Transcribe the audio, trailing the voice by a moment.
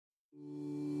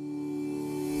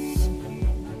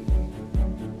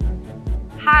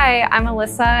Hi, I'm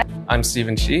Alyssa. I'm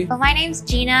Stephen Shi. Well, my name's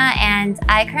Gina, and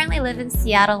I currently live in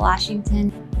Seattle,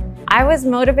 Washington. I was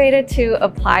motivated to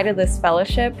apply to this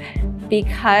fellowship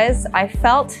because I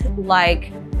felt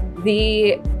like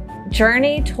the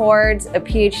journey towards a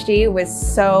PhD was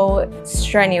so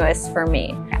strenuous for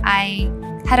me. I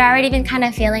had already been kind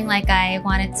of feeling like I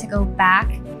wanted to go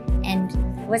back and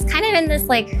was kind of in this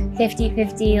like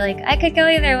 50-50, like I could go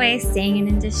either way, staying in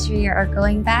industry or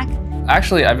going back.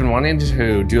 Actually, I've been wanting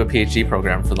to do a PhD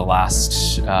program for the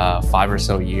last 5 or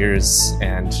so years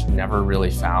and never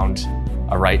really found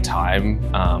a right time,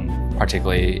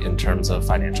 particularly in terms of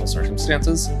financial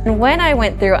circumstances. When I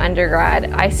went through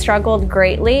undergrad, I struggled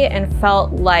greatly and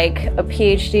felt like a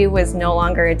PhD was no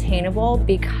longer attainable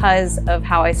because of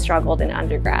how I struggled in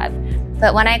undergrad.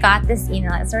 But when I got this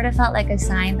email, it sort of felt like a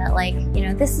sign that, like, you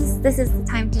know, this is the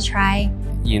time to try.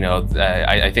 You know,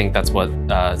 I think that's what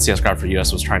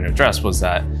CSGrad4US was trying to address, was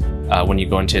that when you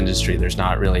go into industry, there's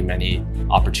not really many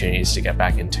opportunities to get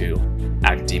back into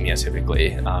academia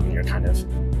typically. You're kind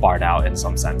of barred out in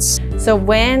some sense. So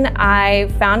when I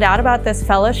found out about this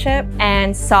fellowship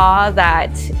and saw that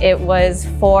it was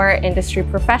for industry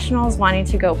professionals wanting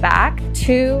to go back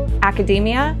to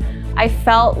academia, I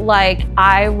felt like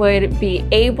I would be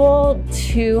able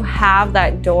to have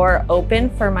that door open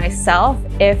for myself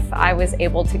if I was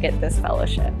able to get this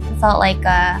fellowship. It felt like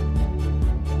a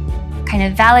kind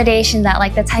of validation that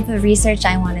like the type of research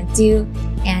I want to do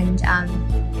and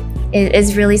it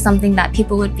is really something that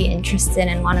people would be interested in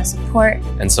and want to support.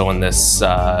 And so when this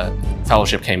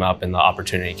fellowship came up and the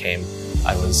opportunity came,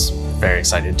 I was very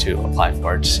excited to apply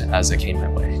for it as it came my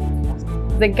way.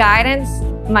 The guidance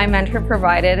my mentor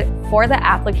provided for the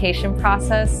application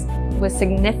process was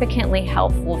significantly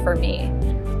helpful for me.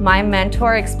 My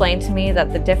mentor explained to me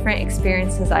that the different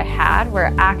experiences I had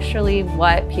were actually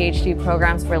what PhD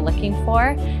programs were looking for,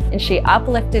 and she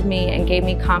uplifted me and gave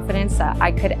me confidence that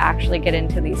I could actually get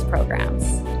into these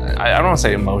programs. I don't want to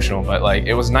say emotional, but like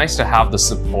it was nice to have the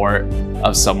support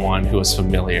of someone who was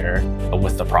familiar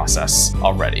with the process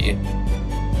already.